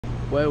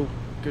Well,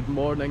 good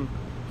morning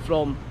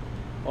from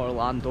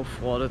Orlando,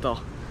 Florida.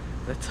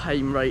 The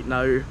time right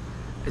now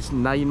is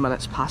 9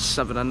 minutes past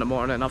 7 in the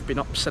morning. I've been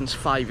up since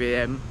 5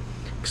 AM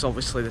because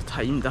obviously the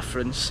time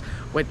difference.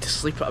 Went to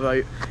sleep at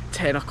about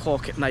 10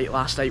 o'clock at night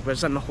last night.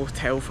 Was in the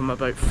hotel from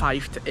about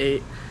 5 to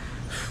 8.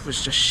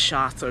 Was just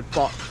shattered,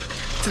 but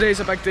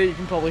today's a big day. You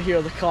can probably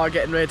hear the car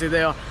getting ready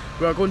there.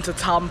 We're going to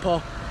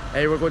Tampa.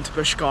 We're going to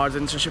Busch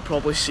Gardens, as you've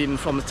probably seen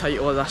from the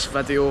title of this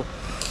video.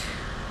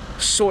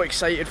 So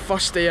excited,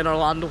 first day in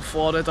Orlando,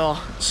 Florida.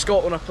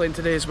 Scotland are playing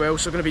today as well,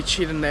 so we're going to be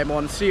cheering them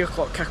on. 3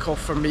 o'clock kickoff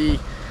for me,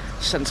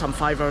 since I'm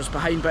 5 hours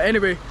behind. But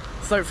anyway,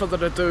 without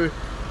further ado,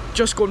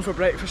 just going for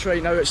breakfast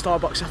right now at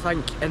Starbucks, I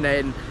think, and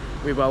then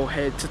we will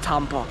head to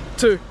Tampa,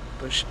 to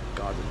Busch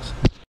Gardens.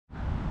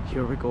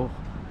 Here we go.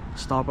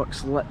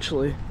 Starbucks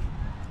literally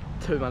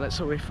 2 minutes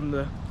away from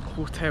the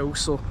hotel,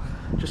 so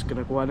just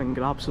going to go in and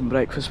grab some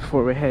breakfast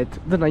before we head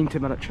the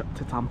 90-minute trip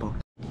to Tampa.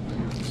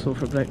 So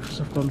for breakfast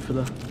I've gone for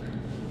the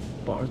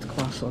buttered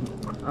croissant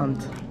and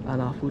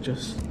an apple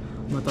juice.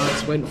 My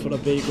dad's went for a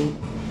bagel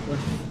with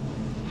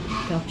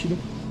cappuccino.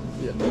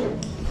 Yeah.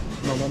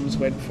 My mum's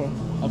went for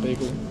a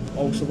bagel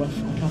also with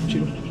a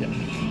cappuccino. Yeah.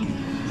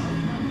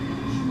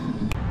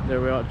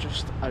 There we are,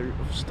 just out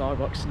of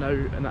Starbucks now,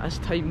 and it is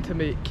time to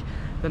make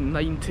the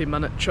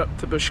 90-minute trip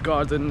to Busch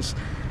Gardens.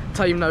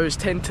 Time now is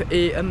 10 to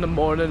 8 in the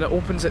morning. It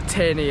opens at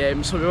 10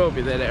 AM, so we will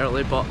be there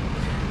early, but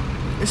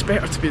it's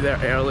better to be there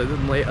early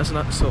than late, isn't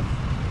it? So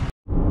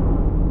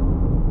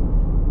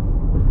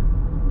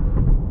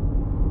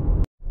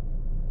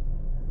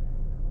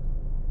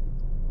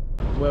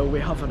well, we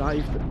have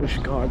arrived at Busch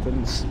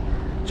Gardens.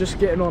 Just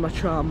getting on a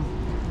tram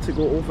to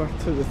go over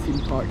to the theme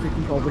park. You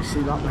can probably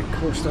see that big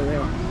coaster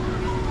there.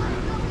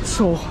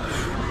 So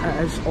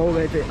it is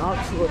already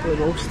absolutely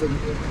roasting,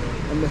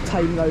 and the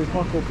time now,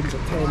 park opens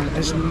at 10,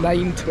 is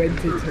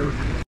 9:22.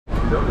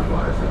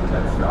 Notify us of the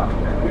next stop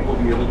and we will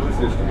be able to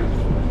assist you.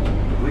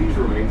 Please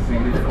remain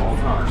seated at all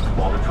times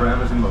while the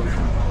tram is in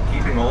motion,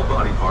 keeping all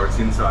body parts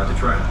inside the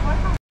tram.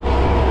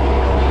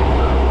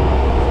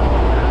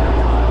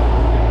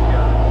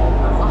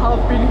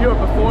 I've been here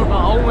before, but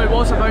I only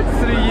was about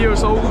 3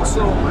 years old,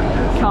 so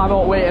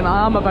cannot wait, and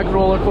I am a big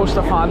roller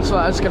coaster fan, so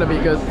it is going to be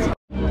good.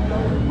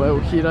 Well,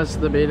 here is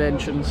the main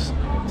entrance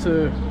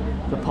to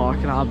the park,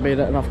 and I've made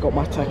it, and I've got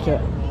my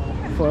ticket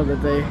for the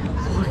day.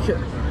 Look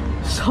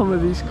at some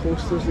of these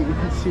coasters that you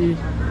can see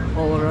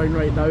all around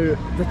right now.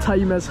 The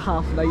time is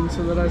 9:30,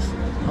 so there is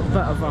a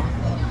bit of a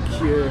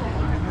queue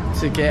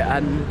to get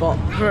in, but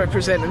we're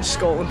representing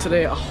Scotland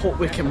today. I hope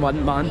we can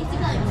win, man.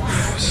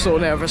 So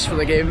nervous for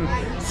the game.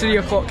 3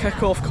 o'clock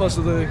kickoff because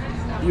of the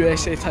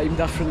USA time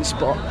difference,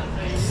 but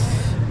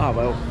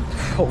well,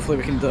 hopefully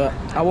we can do it.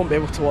 I won't be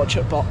able to watch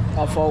it, but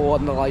I'll follow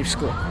on the live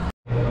score.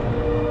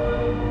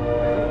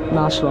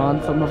 National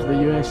anthem of the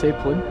USA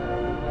playing.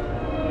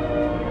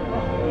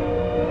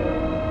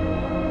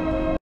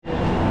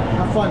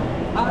 Have fun.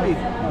 Hi.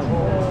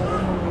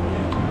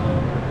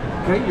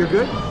 Okay, you're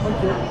good?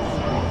 Thank you.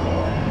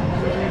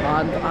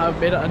 And I've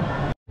made it in.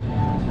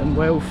 And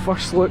well,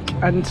 first look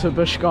into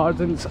Busch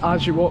Gardens.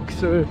 As you walk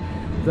through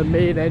the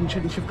main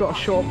entrance, you've got a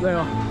shop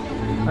there,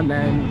 and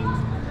then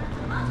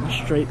a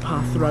straight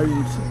path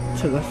round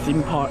to the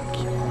theme park.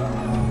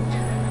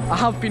 I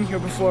have been here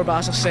before, but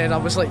as I said, I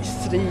was like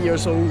 3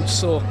 years old,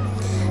 so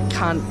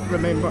can't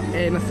remember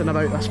anything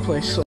about this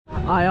place. So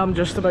I am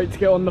just about to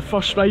get on the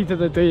first ride of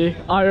the day,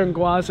 Iron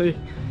Gwazi.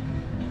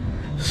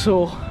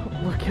 So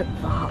look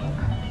at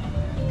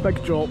that,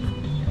 big drop.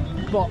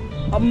 But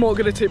I'm not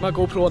going to take my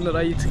GoPro on the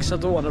ride because I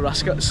don't want to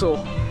risk it, so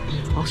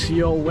I'll see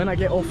you all when I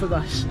get off of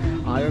this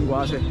Iron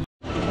Gwazi.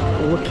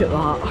 Look at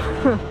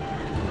that.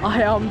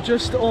 I am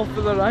just off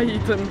of the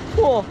ride, and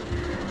whoa,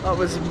 that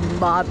was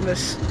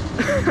madness.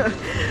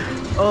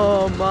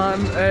 Oh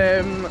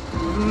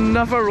man,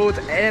 never rode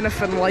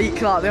anything like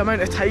that. The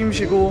amount of times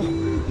you go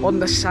on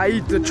the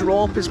side, the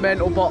drop is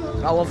mental, but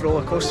I love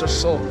roller coasters,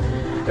 so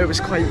it was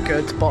quite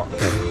good. But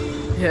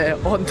yeah,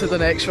 on to the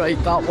next ride.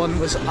 That one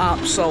was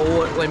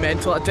absolutely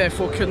mental. I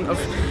definitely couldn't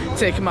have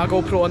taken my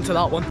GoPro onto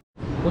that one.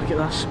 Look at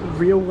this,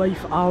 real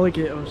life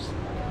alligators.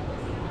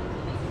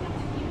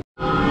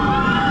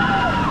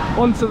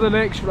 On to the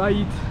next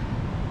ride.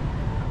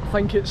 I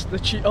think it's the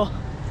cheetah.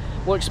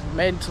 Looks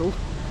mental,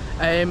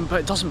 but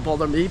it doesn't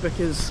bother me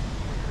because,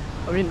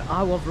 I mean,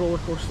 I love roller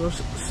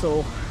coasters.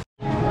 So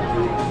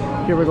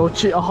here we go,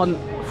 cheetah hunt,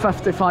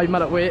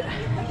 55-minute wait.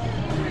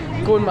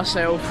 Going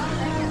myself.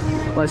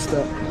 Let's do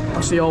it.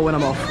 I'll see you all when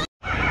I'm off.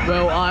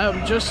 Well, I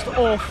am just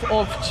off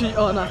of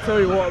cheetah, and I tell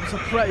you what, it was a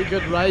pretty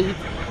good ride.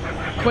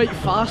 Quite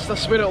fast. I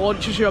swear it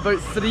launches you about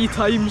 3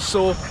 times,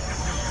 so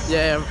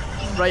yeah,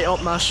 right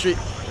up my street.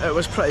 It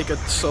was pretty good,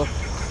 so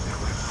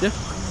yeah,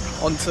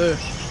 on to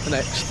the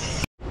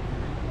next.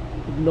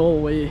 No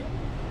way,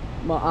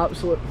 my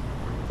absolute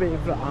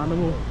favourite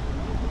animal.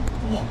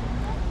 Oh.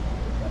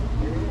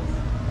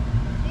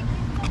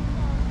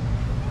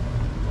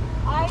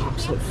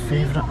 Absolute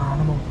favourite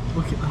animal.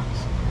 Look at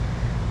this.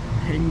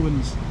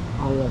 Penguins.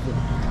 I love it.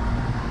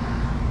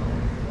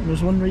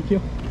 There's one right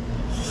here.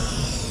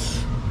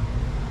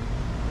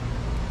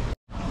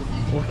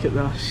 Look at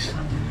this.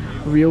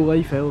 Real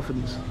life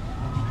elephants.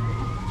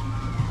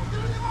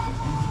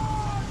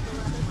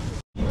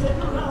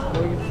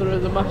 Going through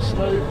the mist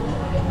now.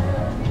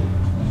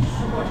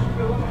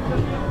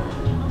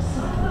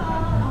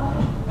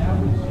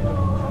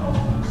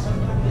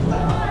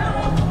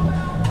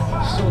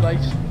 So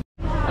nice.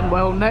 And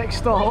well,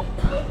 next up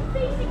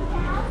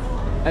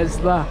is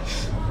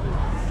this.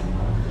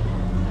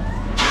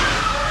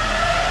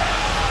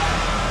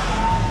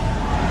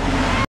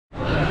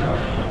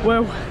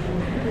 Well,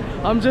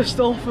 I'm just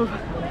off of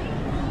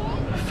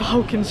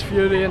Falcon's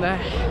Fury and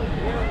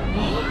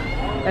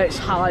it's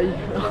high.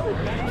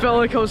 I felt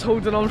like I was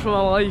holding on for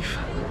my life.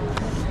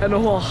 And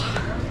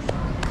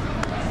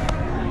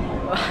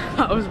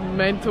that was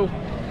mental.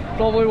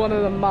 Probably one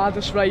of the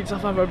maddest rides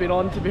I've ever been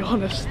on, to be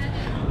honest.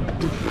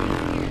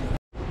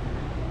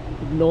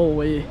 No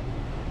way.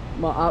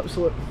 My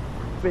absolute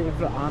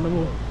favourite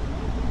animal.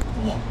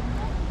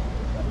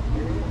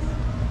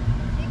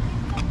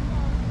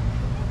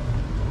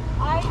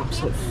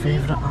 Absolute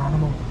favourite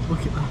animal. Look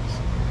at this.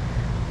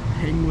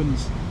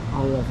 Penguins.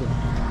 I love it.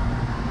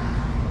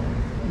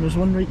 There's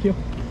one right here.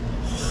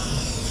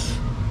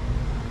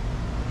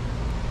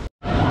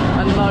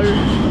 And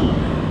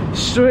now,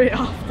 straight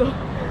after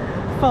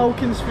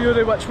Falcon's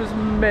Fury, which was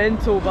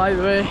mental by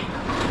the way,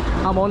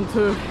 I'm on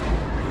to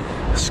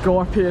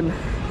Scorpion.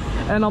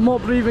 And I'm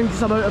not breathing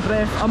because I'm out of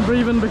breath. I'm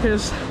breathing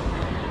because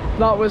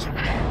that was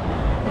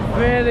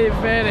very,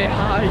 very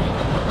high.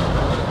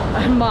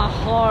 And my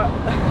heart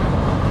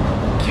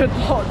could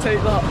not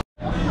take that.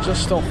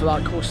 Just off of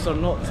that coaster,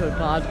 not too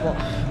bad, but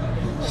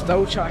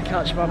still trying to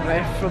catch my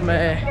breath from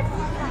the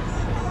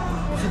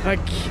big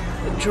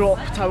drop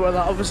tower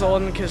that I was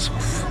on, because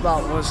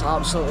that was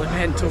absolutely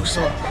mental.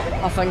 So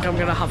I think I'm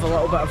going to have a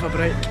little bit of a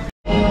break.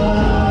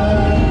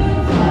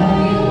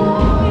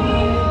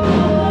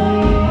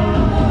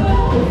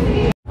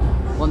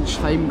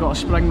 Lunchtime, got a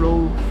spring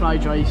roll,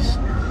 fried rice,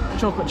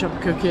 chocolate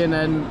chip cookie, and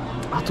then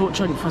I don't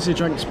drink fizzy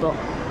drinks, but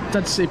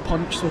did say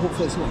punch, so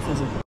hopefully it's not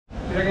fizzy.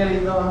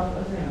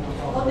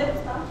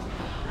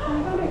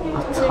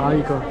 A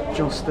tiger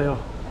just there.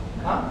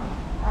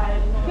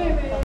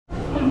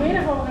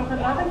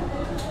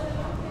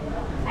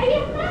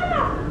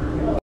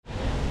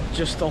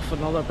 Just off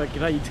another big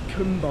ride,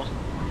 Kumba.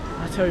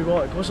 I tell you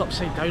what, it goes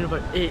upside down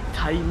about 8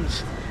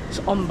 times. It's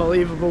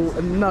unbelievable,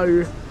 and now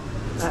it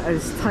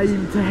is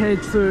time to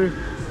head through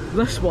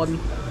this one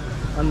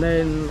and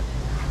then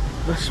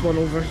this one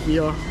over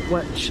here,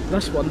 which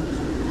this one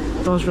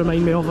does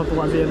remind me of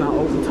Oblivion at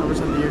Alton Towers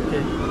in the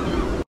UK.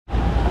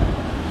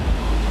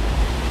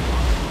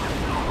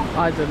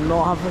 I do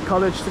not have the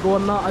courage to go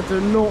on that. I do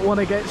not want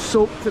to get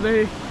soaked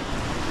today.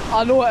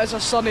 I know it is a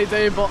sunny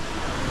day, but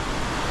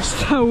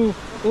still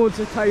loads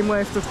of time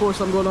left. Of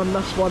course I'm going on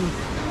this one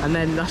and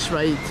then this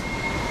ride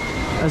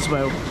as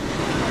well.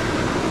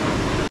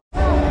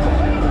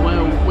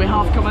 Well, we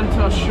have come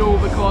into a show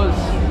because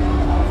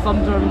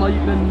thunder and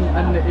lightning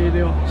in the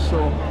area, so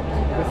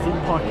the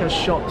theme park is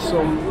shut.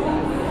 So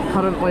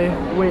currently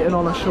waiting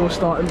on a show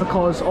starting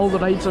because all the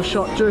rides are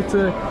shut due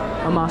to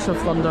a massive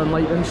thunder and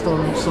lightning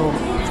storm. So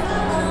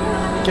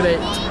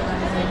great.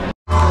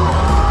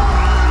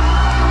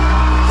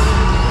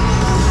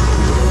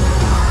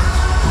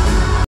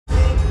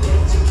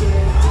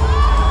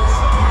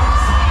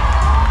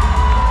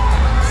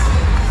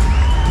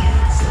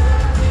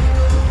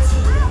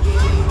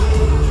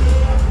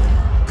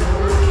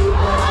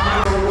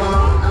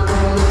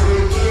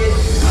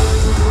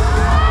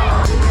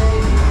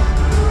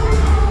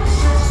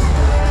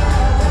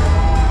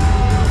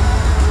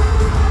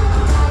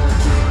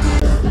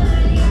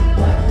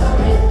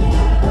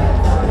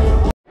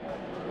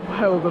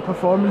 The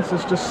performance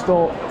has just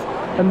stopped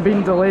and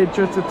been delayed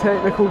due to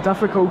technical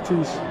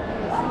difficulties.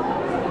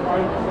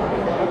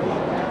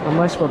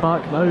 Unless we're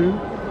back now,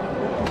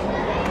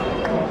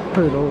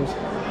 who knows?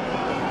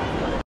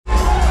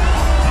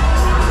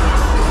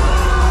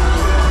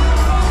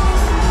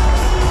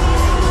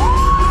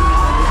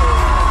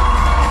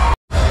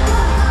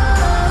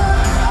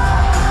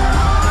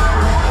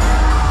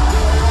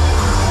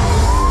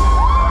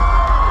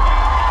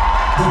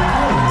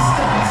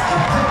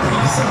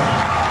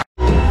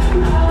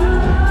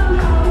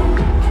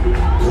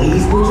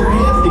 Please put your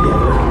hands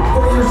together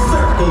for your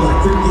Cirque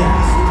Electric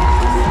guest.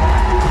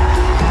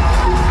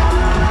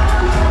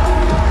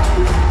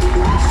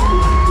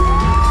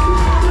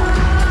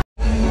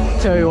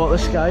 Tell you what, the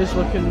sky's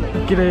looking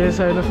grey as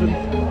anything.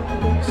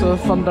 So the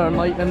thunder and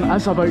lightning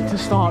is about to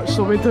start,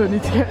 so we do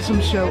need to get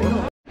some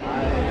shelter.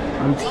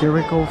 And here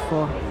we go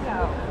for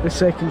the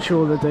second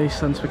show of the day,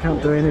 since we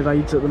can't do any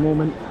rides at the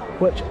moment,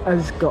 which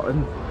is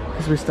gutting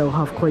because we still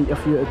have quite a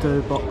few to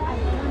do, but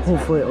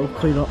hopefully it'll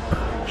clear up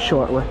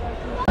shortly.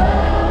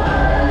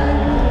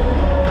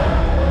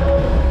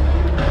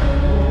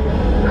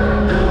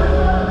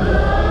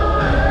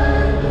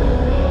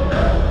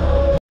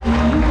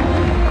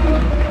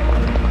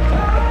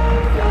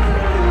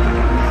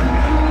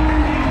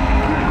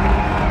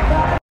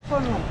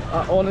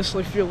 I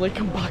honestly feel like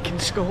I'm back in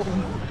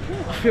Scotland.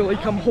 I feel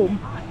like I'm home.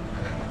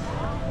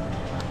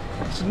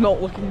 It's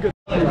not looking good.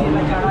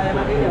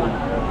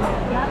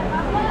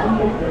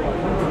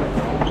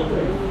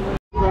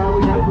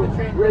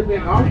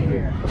 Redneck Army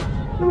here.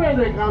 The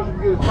redneck Army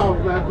get a talk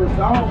about this.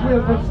 All we're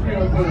supposed to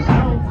get on the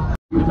town.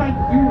 You take the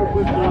dealer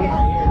with us.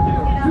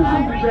 You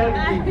see the bad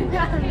people.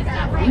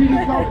 You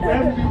just talk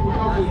bad people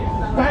because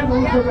the bad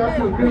ones come out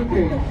to the milk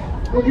cage.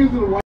 Go give to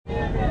the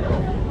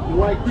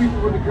white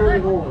creature with the curly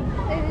horn.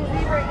 There's a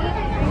zebra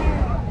eating right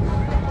here.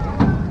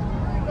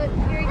 Look,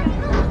 here he comes.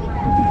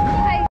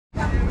 Hi.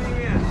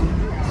 Yeah,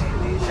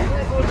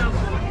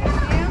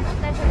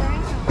 that's a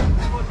orange.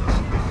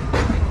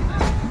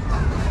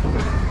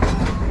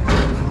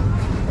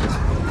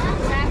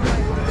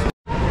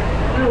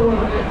 There was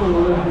an echo on the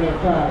left-hand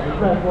side. The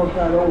platform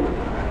side over.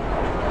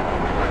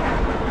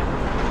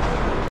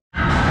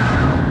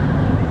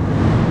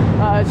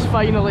 It's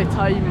finally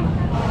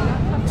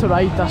time to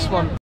ride this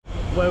one.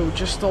 Well,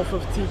 just off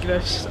of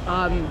Tigris,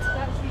 and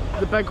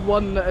the big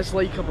one that is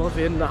like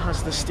Oblivion that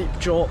has the steep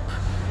drop.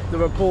 They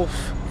were both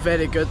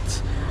very good.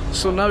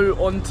 So now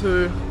on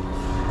to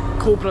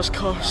Cobra's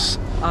Curse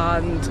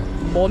and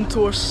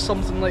Montos,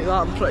 something like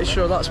that. I'm pretty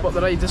sure that's what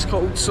the ride is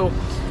called. So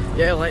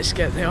yeah, let's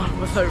get there.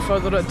 Without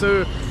further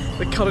ado,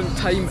 the current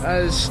time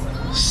is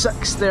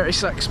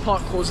 6:36.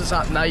 Park closes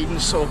at 9,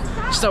 so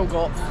still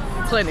got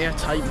plenty of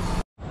time.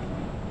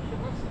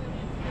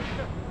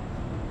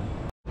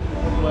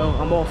 Well,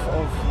 I'm off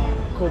of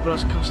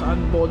Cobra's Curse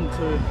and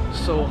Montu,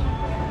 so,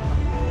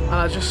 and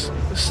I just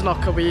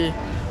snuck away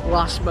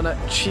last minute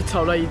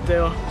cheetah ride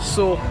there,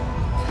 so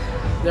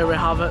there we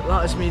have it.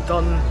 That is me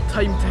done.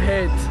 Time to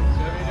head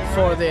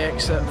for the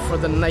exit for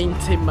the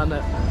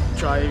 90-minute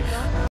drive.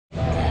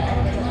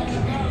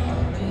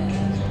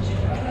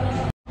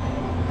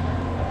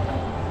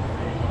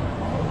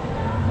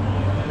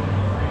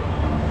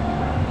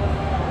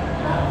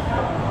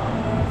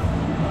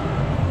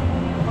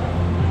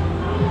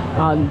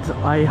 And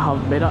I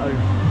have made it out.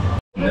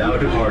 Now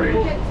departing.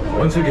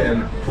 Once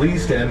again,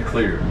 please stand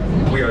clear.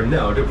 We are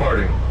now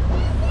departing.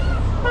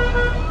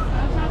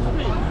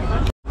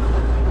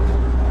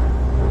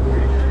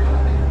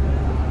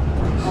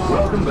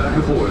 Welcome back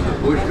aboard the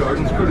Busch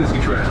Gardens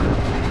Courtesy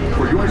Tram.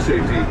 For your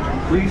safety,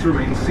 please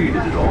remain seated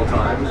at all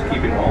times,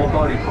 keeping all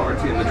body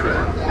parts in the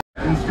tram.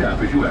 And step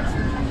as you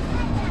exit.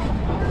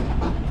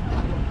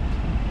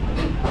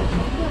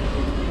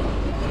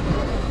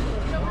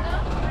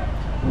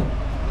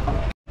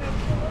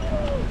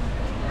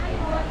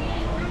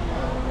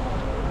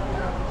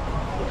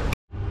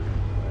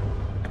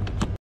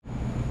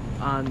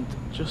 And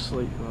just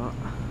like that,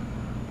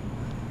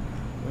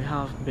 we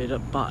have made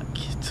it back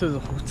to the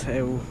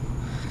hotel.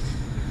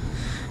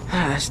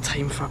 It's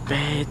time for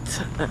bed.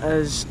 It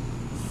is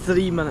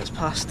 3 minutes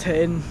past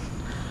 10.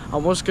 I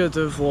was going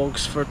to do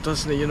vlogs for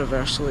Disney,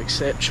 Universal,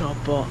 etc,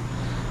 but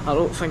I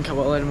don't think I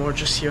will anymore.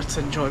 Just here to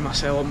enjoy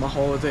myself on my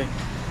holiday.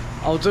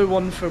 I'll do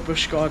one for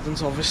Busch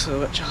Gardens obviously,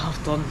 which I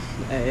have done.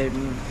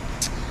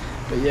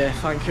 But yeah,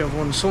 thank you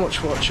everyone so much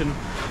for watching.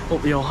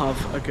 Hope you all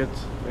have a good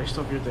rest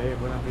of your day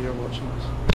whenever you're watching this.